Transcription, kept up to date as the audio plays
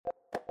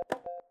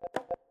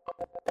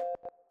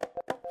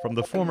From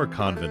the former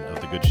convent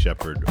of the Good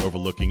Shepherd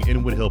overlooking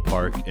Inwood Hill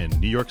Park in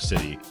New York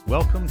City,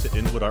 welcome to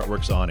Inwood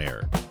Artworks On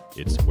Air.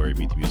 It's where we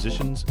meet the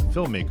musicians,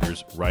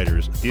 filmmakers,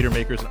 writers, theater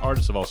makers, and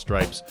artists of all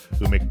stripes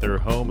who make their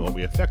home in what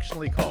we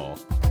affectionately call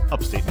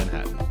upstate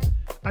Manhattan.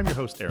 I'm your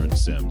host, Aaron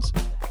Sims,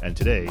 and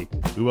today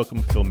we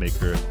welcome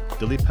filmmaker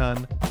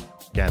Dilipan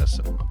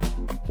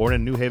Ganesan. Born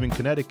in New Haven,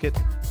 Connecticut,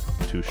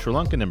 to Sri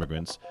Lankan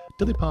immigrants,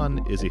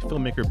 Dilipan is a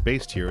filmmaker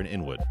based here in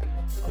Inwood.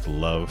 With a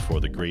love for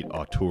the great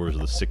auteurs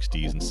of the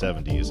 60s and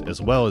 70s,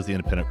 as well as the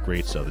independent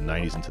greats of the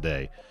 90s and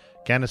today,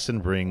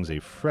 Ganesan brings a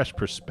fresh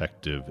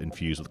perspective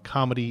infused with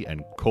comedy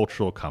and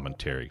cultural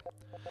commentary.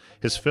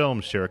 His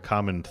films share a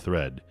common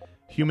thread,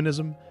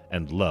 humanism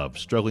and love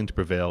struggling to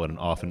prevail in an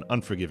often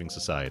unforgiving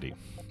society.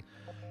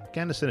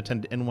 Ganesan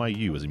attended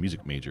NYU as a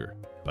music major,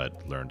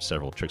 but learned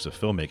several tricks of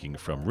filmmaking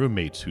from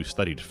roommates who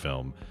studied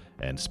film,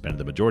 and spent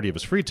the majority of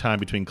his free time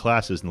between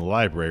classes in the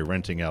library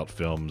renting out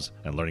films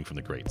and learning from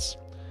the greats.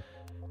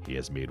 He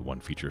has made one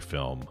feature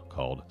film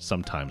called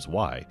Sometimes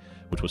Why,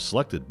 which was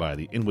selected by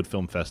the Inwood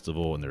Film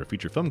Festival in their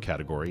feature film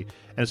category,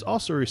 and is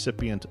also a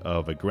recipient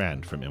of a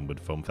grant from Inwood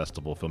Film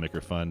Festival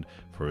Filmmaker Fund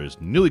for his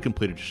newly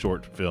completed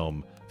short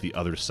film, The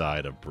Other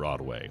Side of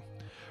Broadway.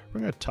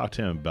 We're going to talk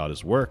to him about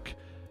his work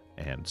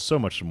and so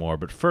much more,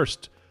 but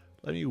first,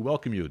 let me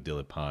welcome you,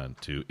 Dilipan,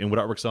 to Inwood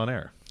Artworks On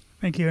Air.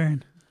 Thank you,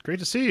 Aaron. Great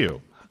to see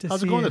you. Good to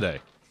How's see it going you.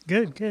 today?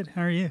 Good.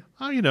 How are you?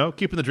 Oh,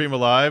 keeping the dream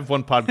alive,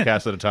 one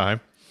podcast at a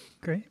time.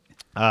 Great.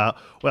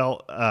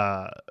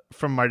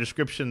 From my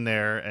description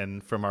there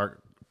and from our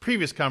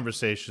previous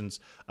conversations,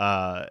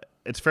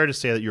 it's fair to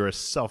say that you're a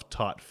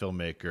self-taught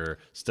filmmaker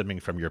stemming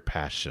from your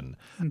passion.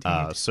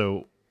 Indeed.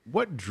 So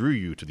what drew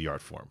you to the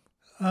art form?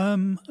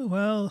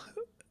 Well,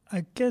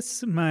 I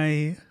guess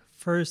my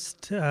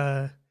first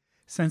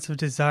sense of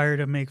desire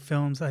to make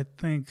films, I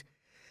think,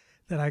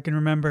 that I can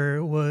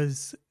remember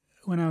was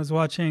when I was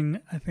watching,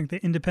 I think,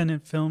 the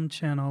Independent Film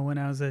Channel when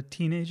I was a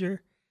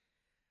teenager,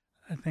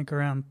 I think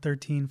around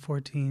 13,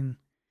 14,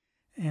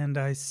 and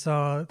I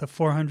saw The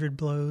 400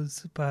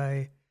 Blows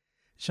by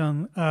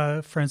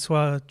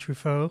Francois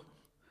Truffaut.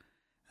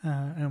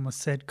 I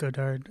almost said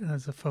Godard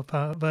as a faux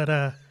pas, but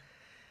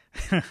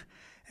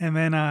and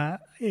then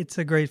it's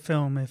a great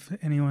film if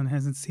anyone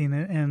hasn't seen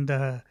it, and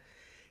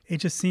it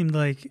just seemed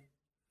like,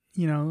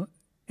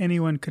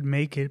 anyone could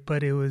make it,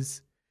 but it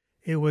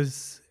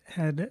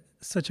had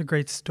such a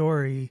great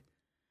story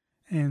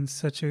and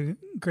such a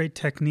great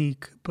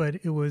technique, but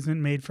it wasn't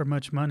made for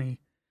much money.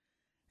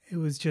 It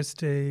was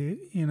just a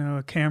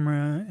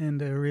camera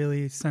and a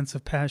really sense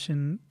of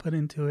passion put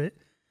into it.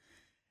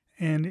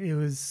 And it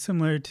was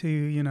similar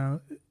to,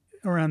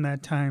 around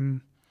that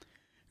time,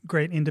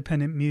 great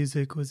independent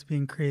music was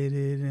being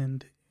created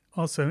and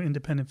also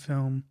independent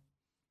film.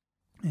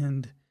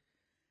 And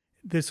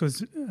this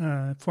was,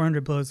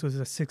 400 Blows was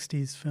a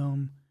 60s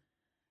film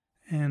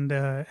and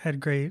had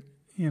great,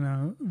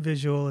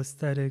 visual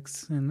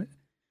aesthetics. And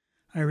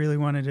I really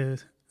wanted to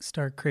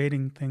start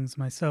creating things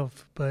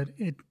myself, but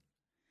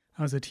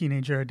I was a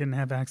teenager. I didn't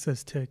have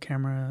access to a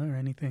camera or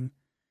anything,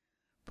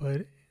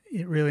 but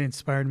it really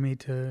inspired me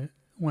to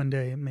one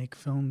day make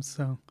films.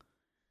 So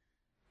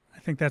I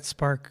think that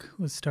spark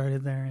was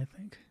started there, I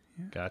think.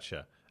 Yeah.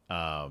 Gotcha.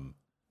 I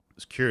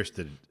was curious,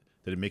 did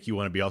it make you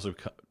want to be also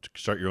to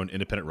start your own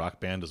independent rock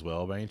band as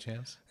well by any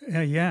chance?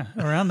 Yeah.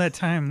 Around that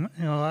time,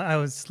 I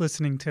was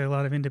listening to a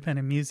lot of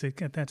independent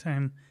music at that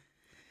time.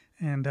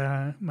 And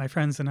my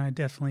friends and I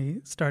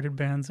definitely started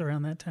bands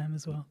around that time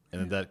as well.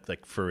 And did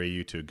that foray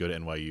you to go to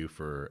NYU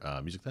for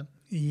music then?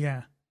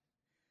 Yeah,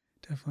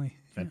 definitely.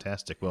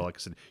 Fantastic. Well, like I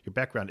said, your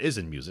background is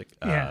in music.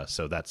 Yeah.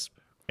 So that's,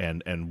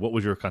 and what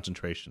was your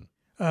concentration?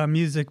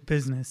 Music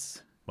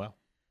business. Wow.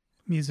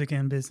 Music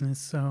and business.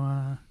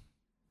 So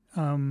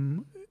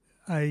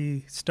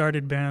I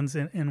started bands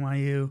at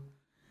NYU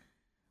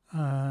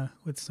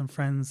with some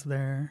friends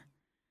there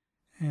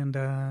and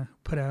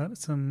put out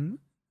some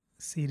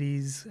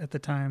CDs at the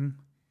time.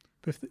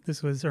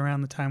 This was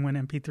around the time when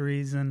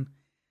MP3s and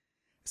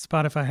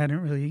Spotify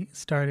hadn't really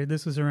started.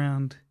 This was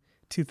around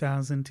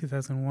 2000,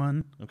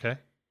 2001. Okay.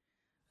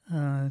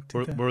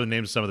 What were the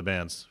names of some of the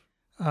bands?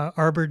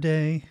 Arbor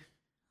Day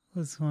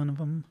was one of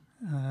them.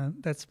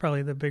 That's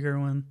probably the bigger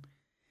one.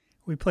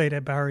 We played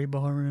at Bowery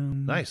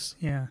Ballroom. Nice.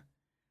 Yeah.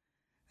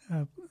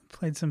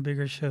 Played some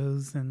bigger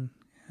shows and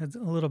had a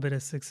little bit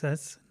of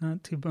success.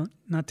 Not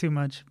too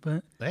much,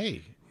 but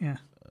Hey. yeah.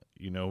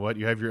 You know what?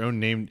 You have your own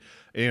name.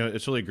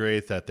 It's really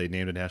great that they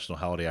named a national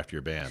holiday after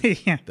your band.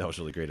 Yeah. That was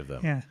really great of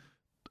them. Yeah.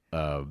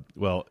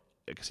 Well,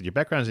 like I said, your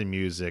background is in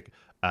music,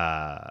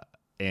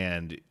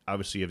 and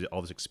obviously you have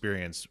all this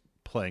experience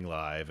playing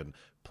live and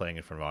playing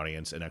in front of an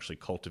audience and actually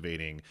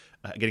cultivating,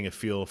 getting a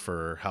feel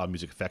for how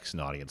music affects an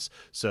audience.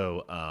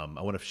 So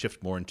I want to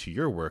shift more into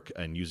your work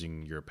and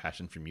using your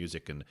passion for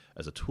music and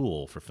as a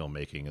tool for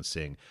filmmaking and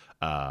seeing.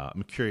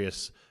 I'm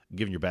curious,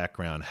 given your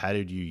background, how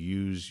did you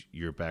use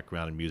your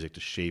background in music to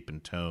shape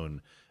and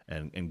tone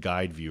and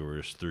guide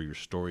viewers through your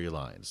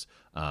storylines?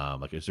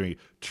 Like, is there any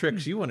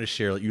tricks you want to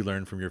share that you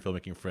learned from your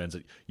filmmaking friends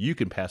that you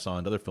can pass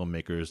on to other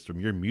filmmakers from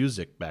your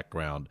music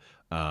background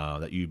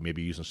that you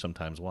maybe use and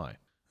sometimes why?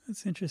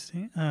 That's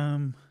interesting.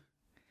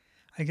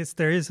 I guess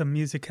there is a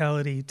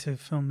musicality to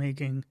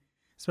filmmaking,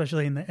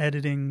 especially in the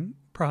editing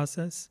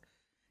process.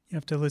 You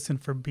have to listen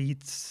for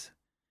beats.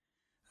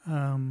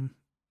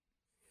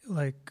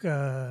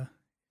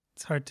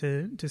 It's hard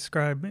to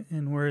describe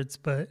in words,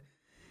 but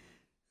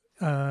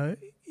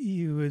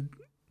you would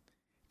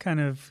kind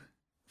of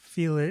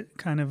feel it,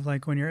 kind of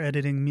like when you're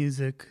editing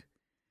music,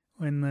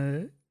 when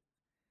the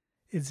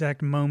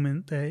exact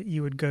moment that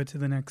you would go to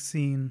the next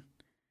scene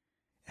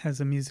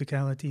has a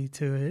musicality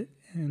to it.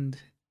 And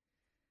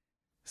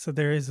so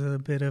there is a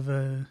bit of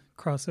a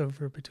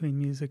crossover between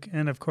music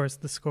and, of course,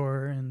 the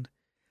score. And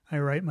I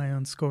write my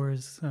own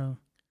scores, so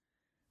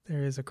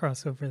there is a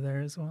crossover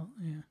there as well.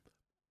 Yeah.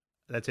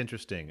 That's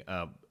interesting.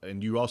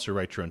 And you also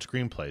write your own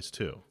screenplays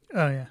too.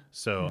 Oh yeah.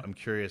 So yeah. I'm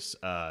curious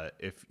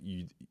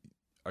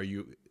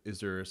is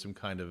there some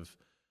kind of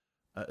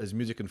is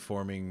music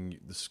informing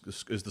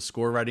is the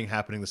score writing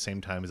happening the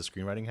same time as the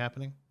screenwriting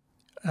happening?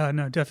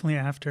 No, definitely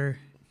after.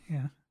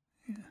 Yeah.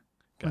 Gotcha.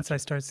 Once I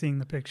start seeing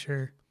the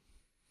picture.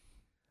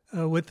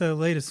 With the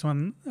latest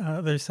one,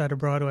 Other Side of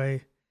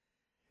Broadway,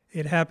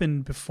 it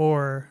happened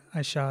before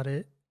I shot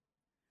it.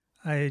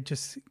 I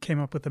just came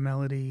up with the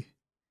melody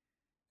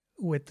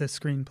with the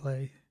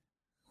screenplay,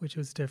 which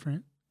was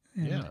different.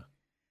 And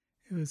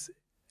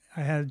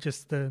I had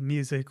just the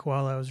music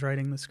while I was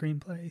writing the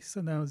screenplay,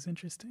 so that was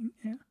interesting.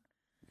 Yeah.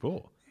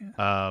 Cool.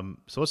 Yeah.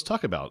 So let's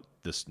talk about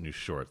this new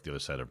short, The Other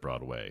Side of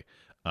Broadway.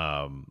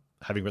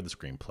 Having read the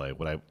screenplay,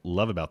 what I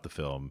love about the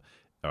film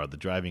are the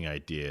driving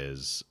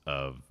ideas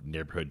of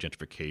neighborhood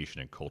gentrification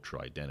and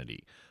cultural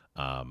identity,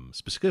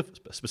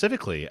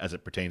 specifically as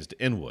it pertains to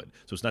Inwood.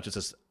 So it's not just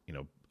this,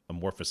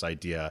 amorphous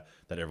idea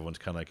that everyone's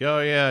kind of like, oh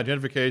yeah,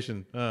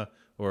 gentrification,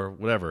 or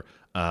whatever.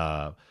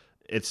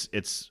 It's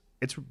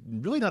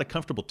really not a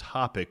comfortable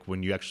topic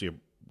when you actually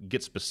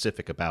get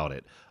specific about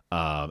it,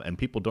 and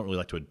people don't really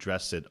like to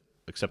address it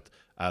except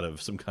out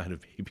of some kind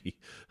of maybe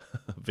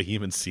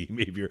vehemency,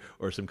 maybe,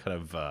 or some kind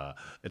of.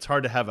 It's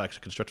hard to have a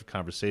constructive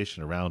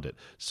conversation around it.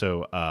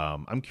 So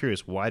I'm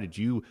curious, why did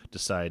you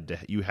decide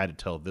that you had to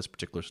tell this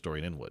particular story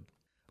in Inwood?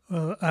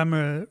 Well,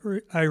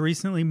 I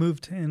recently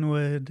moved to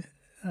Inwood.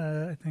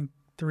 I think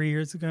 3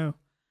 years ago,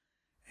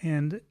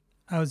 and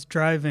I was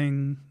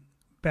driving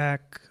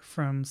back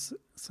from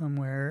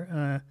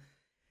somewhere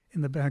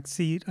in the back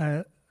seat.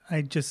 I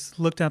just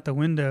looked out the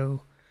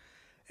window,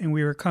 and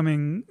we were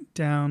coming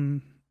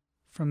down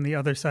from the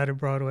other side of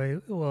Broadway.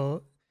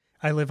 Well,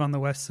 I live on the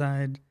west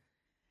side,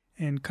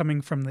 and coming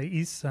from the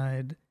east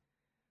side,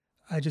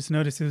 I just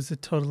noticed it was a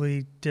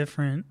totally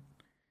different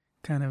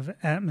kind of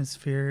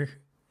atmosphere.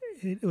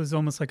 It was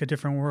almost like a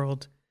different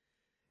world.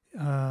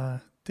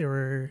 There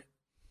were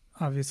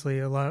obviously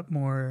a lot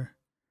more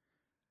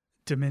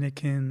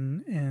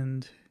Dominican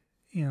and,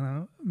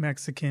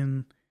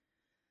 Mexican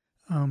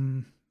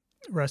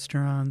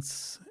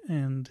restaurants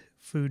and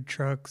food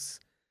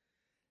trucks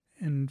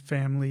and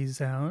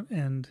families out.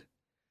 And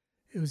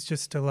it was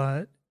just a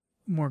lot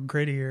more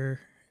grittier.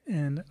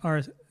 And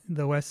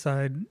the west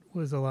side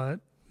was a lot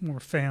more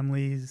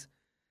families,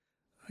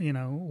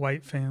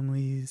 white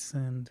families.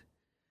 And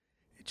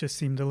it just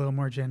seemed a little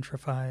more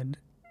gentrified.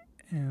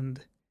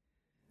 And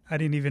I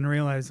didn't even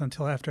realize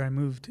until after I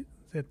moved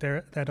that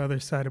that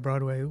other side of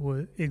Broadway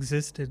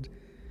existed.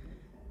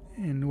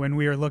 And when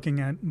we were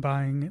looking at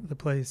buying the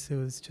place, it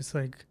was just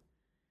like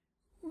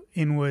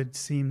Inwood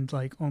seemed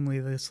like only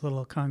this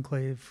little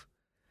conclave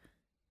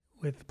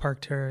with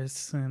Park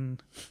Terrace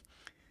and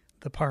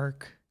the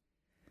park,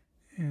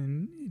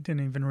 and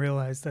didn't even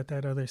realize that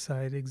other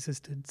side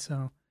existed.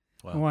 So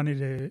wow. I wanted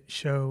to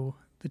show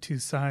the two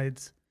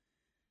sides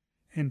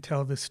and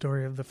tell the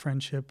story of the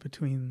friendship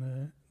between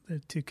the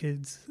two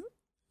kids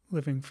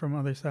living from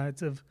other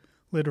sides of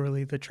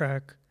literally the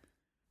track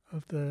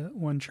of the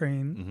one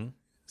train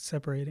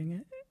separating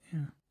it.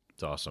 Yeah.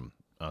 It's awesome.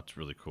 It's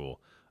really cool.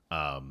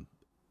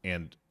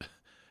 And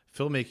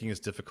filmmaking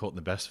is difficult in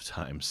the best of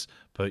times,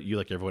 but you,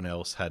 like everyone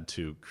else, had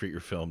to create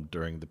your film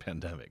during the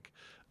pandemic.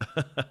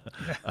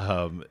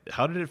 How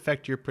did it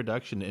affect your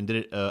production? And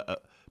did it,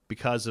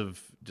 because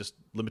of just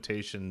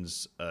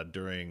limitations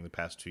during the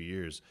past 2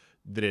 years,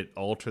 did it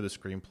alter the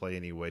screenplay in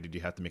any way? Did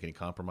you have to make any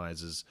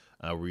compromises?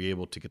 Were you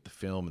able to get the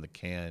film in the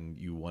can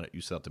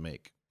you set out to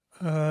make?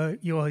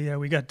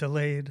 We got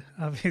delayed,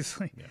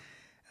 obviously.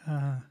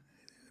 Yeah.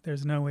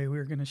 There's no way we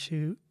were going to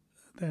shoot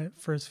that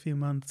first few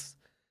months.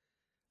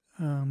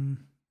 It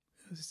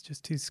was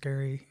just too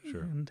scary.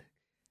 Sure. And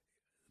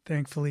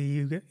thankfully,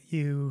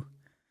 you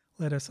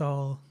let us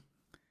all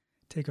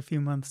take a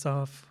few months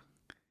off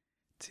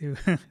to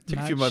take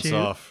a few months shoot.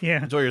 off.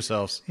 Yeah. Enjoy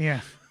yourselves.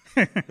 Yeah.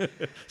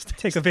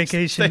 Take a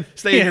vacation.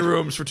 Stay in your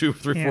rooms for 2,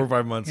 3, 4,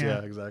 5 months.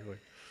 Yeah, exactly.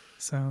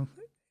 So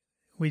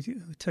we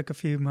took a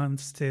few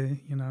months to,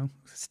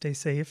 stay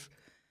safe.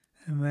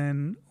 And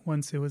then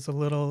once it was a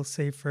little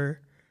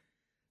safer,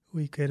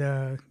 we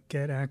could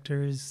get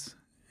actors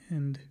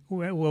And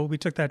well, we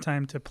took that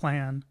time to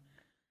plan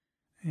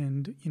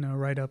and,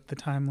 write up the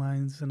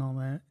timelines and all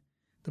that,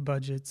 the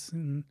budgets,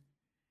 and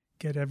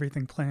get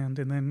everything planned.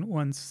 And then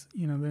once,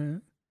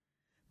 the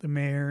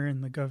mayor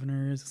and the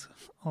governors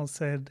all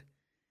said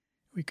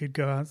we could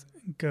go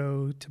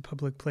to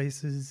public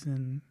places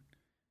and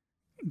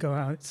go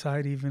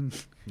outside even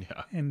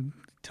and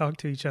talk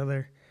to each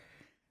other,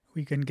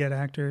 we can get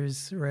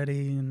actors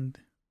ready and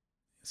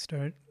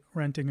start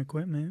renting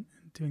equipment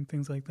and doing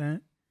things like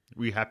that.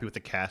 Were you happy with the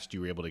cast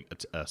you were able to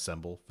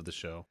assemble for the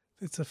show?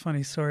 It's a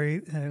funny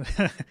story.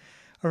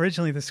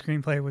 Originally, the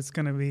screenplay was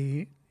going to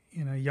be,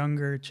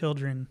 younger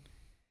children,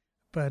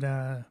 but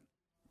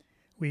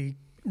we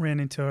ran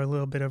into a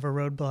little bit of a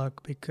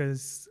roadblock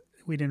because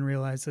we didn't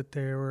realize that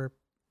there were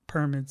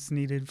permits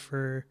needed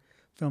for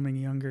filming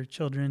younger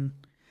children.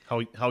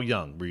 How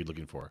young were you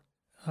looking for?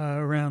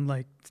 Around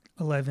like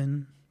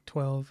 11,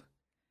 12.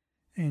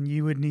 And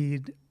you would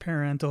need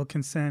parental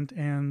consent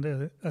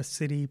and a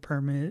city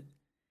permit.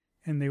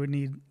 And they would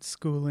need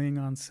schooling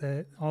on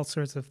set, all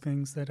sorts of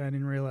things that I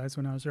didn't realize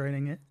when I was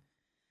writing it.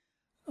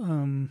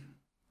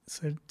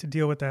 So to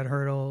deal with that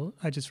hurdle,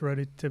 I just wrote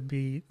it to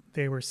be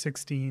they were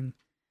 16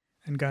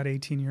 and got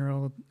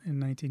 18-year-old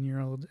and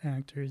 19-year-old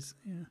actors.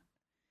 Yeah.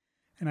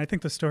 And I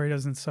think the story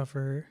doesn't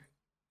suffer.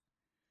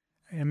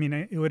 I mean,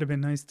 it would have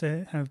been nice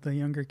to have the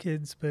younger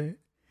kids, but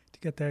to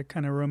get that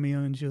kind of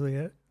Romeo and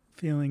Juliet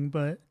feeling,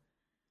 but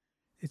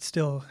it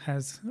still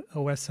has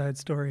a West Side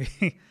Story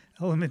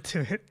element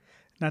to it.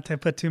 Not to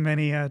put too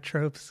many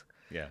tropes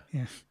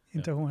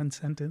into one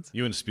sentence.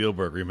 You and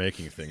Spielberg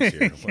remaking things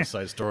here. West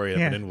Side Story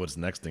up in Inwood's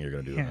the next thing you're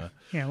going to do. Yeah.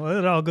 Yeah, well,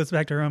 it all goes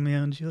back to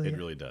Romeo and Juliet. It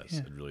really does. Yeah.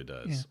 It really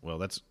does. Yeah. Well,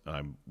 that's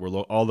we're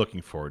all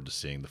looking forward to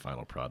seeing the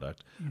final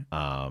product.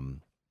 Yeah.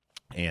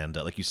 And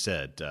like you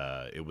said,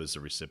 it was a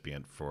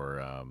recipient for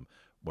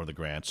one of the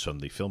grants from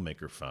the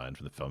Filmmaker Fund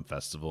from the film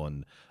festival.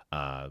 And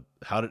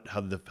how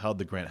did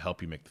the grant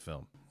help you make the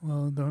film?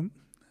 Well,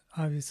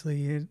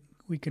 obviously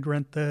we could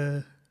rent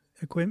the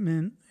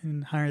equipment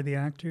and hire the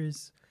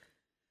actors.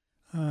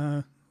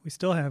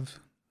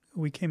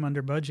 We came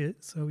under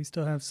budget, so we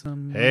still have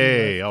some.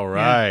 Hey, all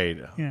right.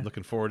 Yeah.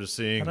 Looking forward to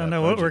seeing. I don't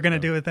know what we're going to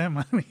do with that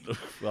money.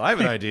 Well, I have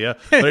an idea,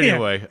 but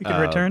anyway, we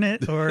could return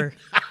it or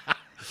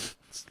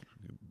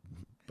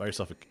buy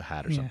yourself a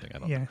hat or something. I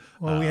don't know. Yeah.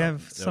 Well, we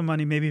have some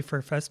money maybe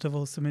for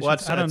festival submissions.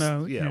 Well, I don't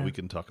know. Yeah, we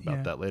can talk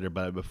about that later.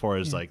 But before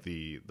is like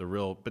the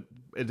real. But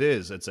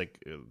it's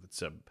like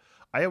it's a.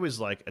 I always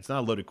like, it's not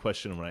a loaded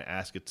question when I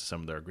ask it to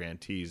some of their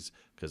grantees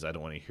because I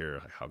don't want to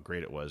hear how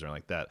great it was or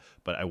like that.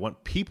 But I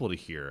want people to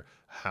hear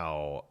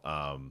how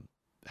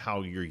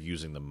you're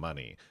using the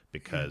money,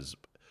 because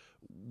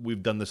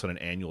we've done this on an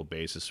annual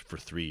basis for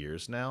 3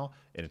 years now.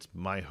 And it's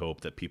my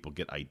hope that people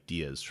get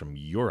ideas from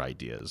your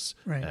ideas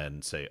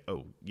and say,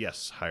 oh,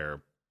 yes,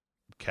 hire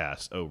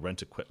cast,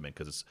 rent equipment.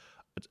 Because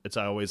it's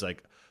always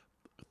like,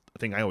 the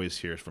thing I always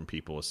hear from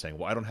people is saying,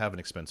 well, I don't have an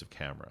expensive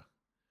camera.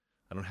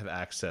 I don't have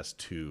access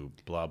to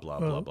blah, blah,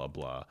 blah, blah,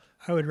 blah.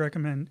 I would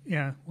recommend,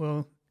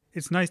 well,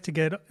 it's nice to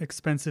get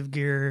expensive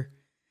gear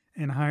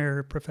and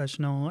hire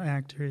professional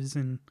actors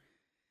and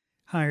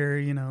hire,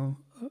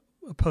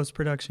 a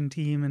post-production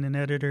team and an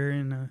editor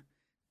and a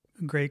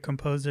great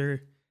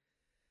composer,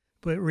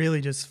 but really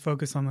just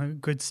focus on a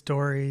good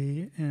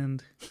story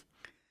and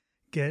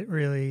get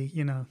really,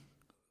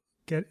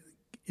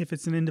 if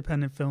it's an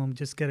independent film,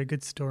 just get a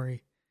good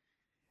story.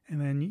 And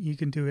then you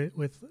can do it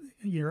with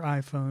your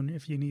iPhone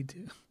if you need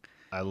to.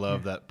 I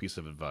love that piece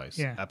of advice.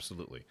 Yeah.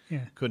 Absolutely.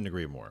 Yeah. Couldn't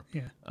agree more.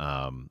 Yeah.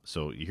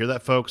 So you hear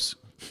that, folks?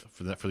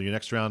 For your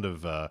next round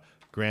of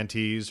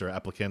grantees or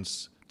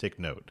applicants, take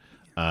note.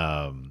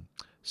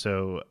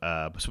 So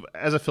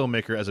as a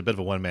filmmaker, as a bit of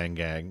a one-man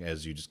gang,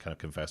 as you just kind of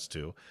confessed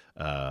to,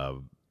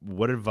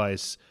 what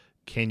advice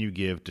can you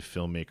give to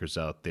filmmakers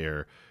out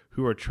there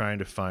who are trying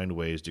to find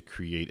ways to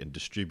create and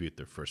distribute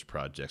their first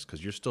projects?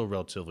 Because you're still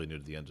relatively new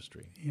to the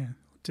industry. Yeah.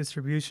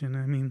 Distribution,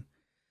 I mean,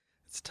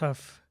 it's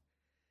tough.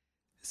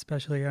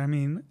 Especially, I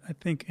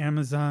think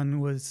Amazon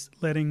was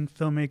letting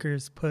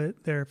filmmakers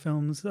put their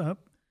films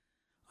up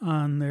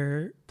on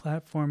their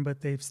platform, but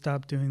they've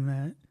stopped doing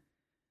that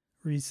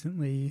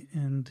recently.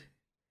 And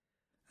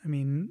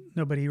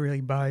nobody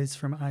really buys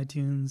from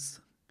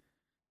iTunes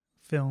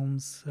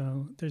films,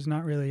 so there's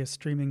not really a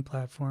streaming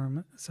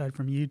platform aside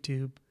from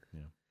YouTube.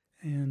 Yeah.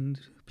 And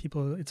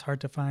it's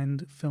hard to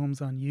find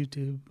films on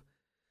YouTube.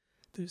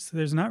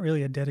 There's not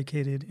really a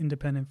dedicated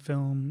independent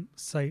film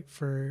site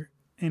for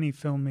any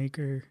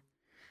filmmaker,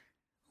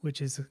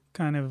 which is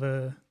kind of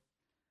a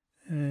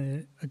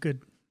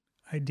good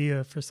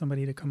idea for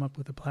somebody to come up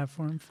with a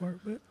platform for.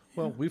 But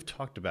well, we've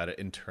talked about it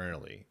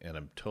internally, and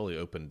I'm totally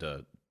open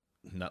to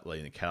not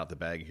letting the cat out the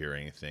bag here or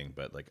anything.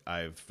 But like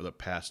for the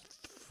past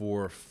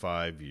 4 or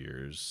 5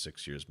 years,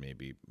 6 years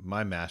maybe,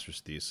 my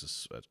master's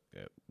thesis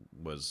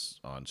was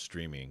on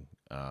streaming,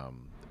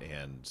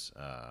 and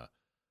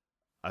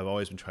I've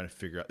always been trying to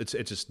figure out. It's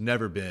just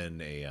never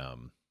been a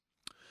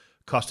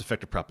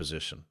cost-effective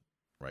proposition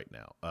right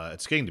now.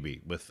 It's getting to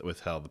be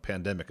with how the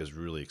pandemic has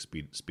really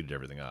speeded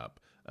everything up.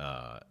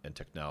 and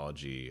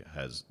technology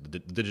has the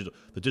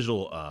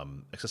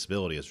digital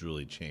accessibility has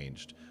really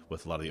changed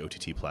with a lot of the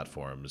OTT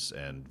platforms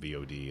and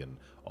VOD and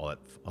all that,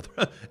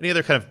 any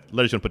other kind of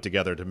letters you want to put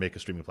together to make a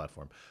streaming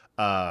platform.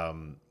 But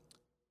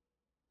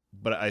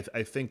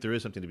I think there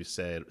is something to be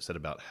said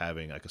about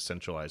having like a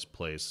centralized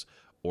place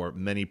or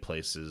many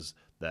places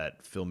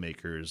that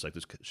filmmakers, like,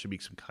 there should be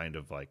some kind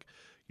of like,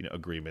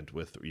 agreement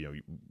with,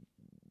 you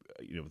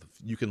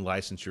can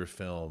license your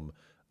film,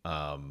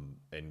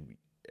 and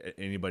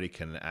anybody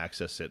can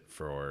access it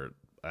for,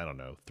 I don't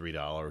know,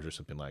 $3 or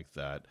something like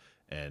that.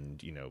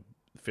 And,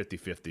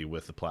 50-50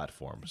 with the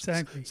platforms.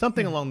 Exactly.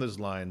 Something along those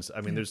lines.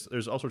 I mean,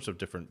 there's all sorts of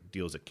different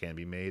deals that can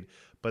be made,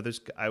 but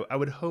I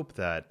would hope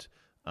that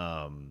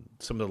some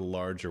of the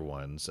larger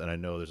ones, and I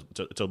know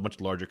it's a much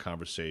larger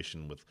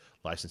conversation with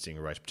licensing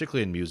rights,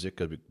 particularly in music,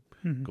 because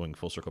going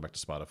full circle back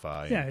to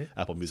Spotify, and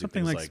Apple Music,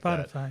 something things like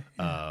Spotify.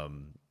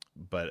 Spotify.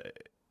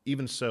 But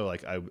even so,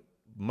 like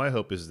my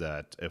hope is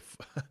that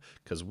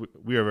because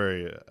we are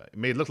very, it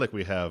may look like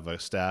we have a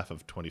staff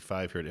of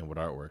 25 here at Inwood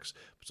Artworks,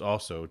 but it's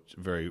also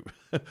we're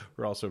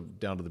also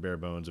down to the bare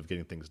bones of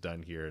getting things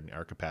done here and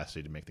our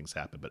capacity to make things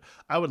happen. But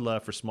I would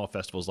love for small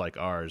festivals like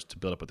ours to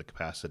build up with the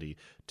capacity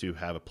to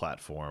have a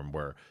platform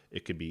where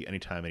it could be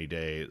anytime, any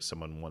day,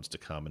 someone wants to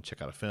come and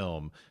check out a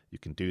film, you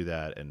can do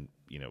that and,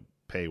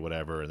 pay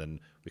whatever, and then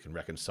we can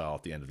reconcile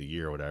at the end of the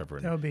year or whatever.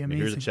 And that would be amazing.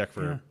 Here's a check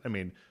for, I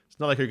mean, it's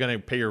not like you're going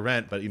to pay your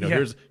rent, but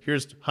here's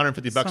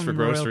 $150 Some for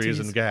groceries royalties.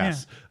 and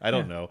gas. Yeah. I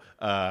don't know,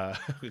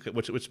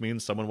 which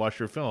means someone watched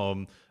your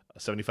film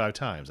 75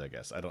 times, I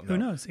guess. I don't know. Who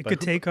knows? It could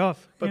take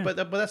off. But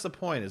that's the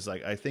point. Is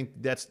like, I think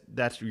that's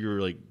what you're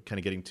really kind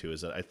of getting to,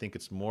 is that I think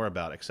it's more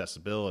about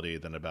accessibility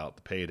than about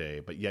the payday.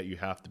 But yet you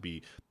have to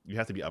be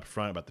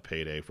upfront about the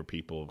payday for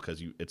people,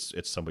 because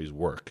it's somebody's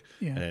work,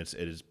 and it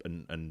is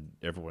and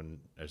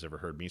everyone has ever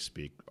heard me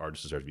speak.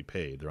 Artists deserve to be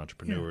paid. They're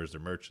entrepreneurs.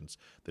 They're merchants.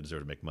 They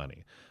deserve to make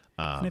money.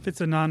 And if it's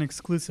a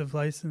non-exclusive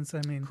license,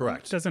 I mean,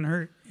 correct, it doesn't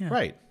hurt. Yeah.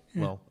 Right.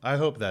 Yeah. Well, I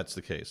hope that's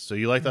the case. So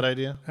you like that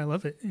idea? I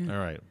love it. Yeah. All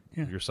right.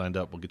 Yeah. You're signed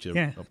up. We'll get you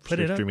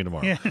streaming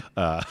tomorrow.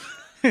 Yeah.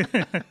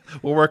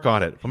 We'll work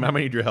on it. I'm going to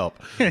need your help.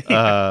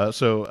 Dileepan,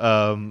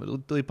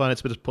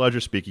 it's been a pleasure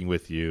speaking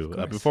with you.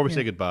 Before we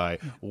say goodbye,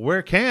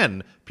 where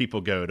can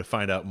people go to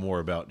find out more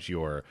about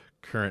your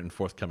current and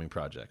forthcoming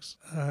projects?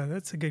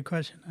 That's a good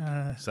question.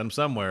 Send them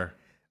somewhere.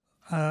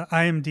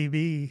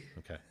 IMDb,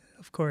 okay,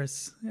 of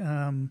course.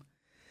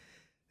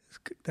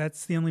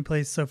 That's the only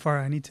place so far.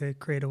 I need to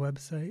create a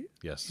website.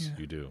 Yes,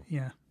 you do.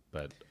 Yeah.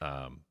 But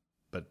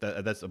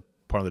that's a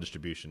part of the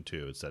distribution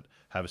too. It's that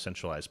have a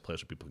centralized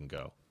place where people can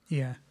go.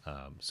 Yeah.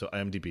 So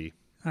IMDb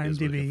is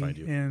where they can find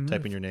you. And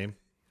type in your name.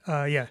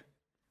 Yeah.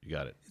 You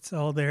got it. It's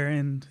all there,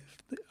 and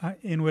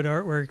Inwood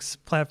Artworks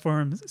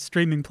platform,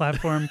 streaming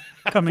platform,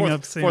 coming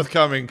up soon.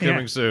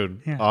 Coming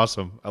soon. Yeah.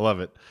 Awesome. I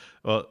love it.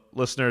 Well,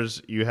 listeners,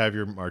 you have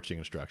your marching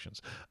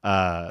instructions.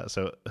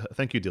 So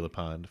thank you,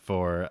 Dileepan,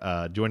 for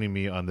joining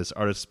me on this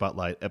Artist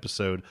Spotlight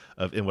episode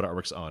of Inwood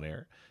Artworks On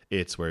Air.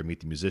 It's where I meet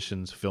the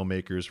musicians,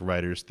 filmmakers,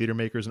 writers, theater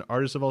makers, and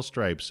artists of all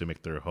stripes who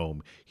make their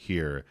home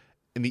here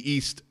in the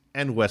East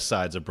and West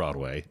sides of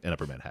Broadway in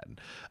Upper Manhattan.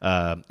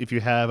 If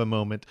you have a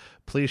moment,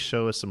 please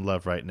show us some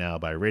love right now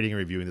by rating and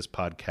reviewing this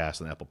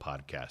podcast on Apple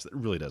Podcasts. It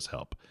really does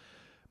help.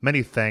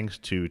 Many thanks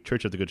to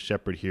Church of the Good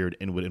Shepherd here at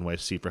Inwood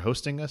NYC for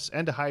hosting us,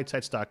 and to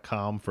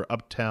HighSites.com for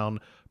Uptown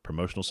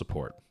promotional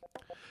support.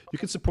 You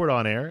can support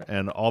On Air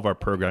and all of our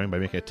programming by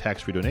making a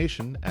tax-free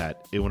donation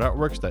at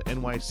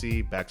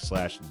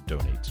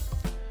inwoodartworks.nyc/donate.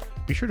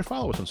 Be sure to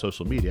follow us on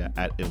social media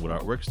at Inwood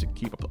Artworks to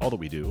keep up with all that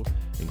we do,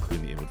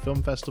 including the Inwood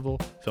Film Festival,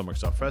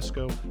 Filmworks Al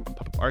Fresco,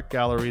 pop-up art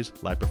galleries,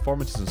 live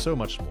performances, and so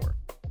much more.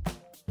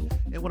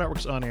 Inwood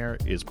Artworks On Air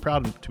is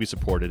proud to be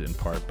supported in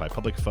part by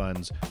public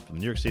funds from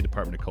the New York State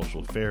Department of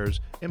Cultural Affairs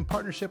in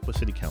partnership with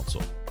City Council.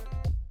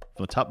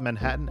 From the top of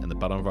Manhattan and the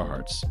bottom of our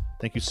hearts,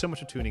 thank you so much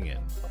for tuning in.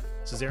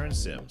 This is Aaron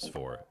Sims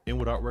for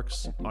Inwood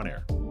Artworks On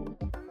Air.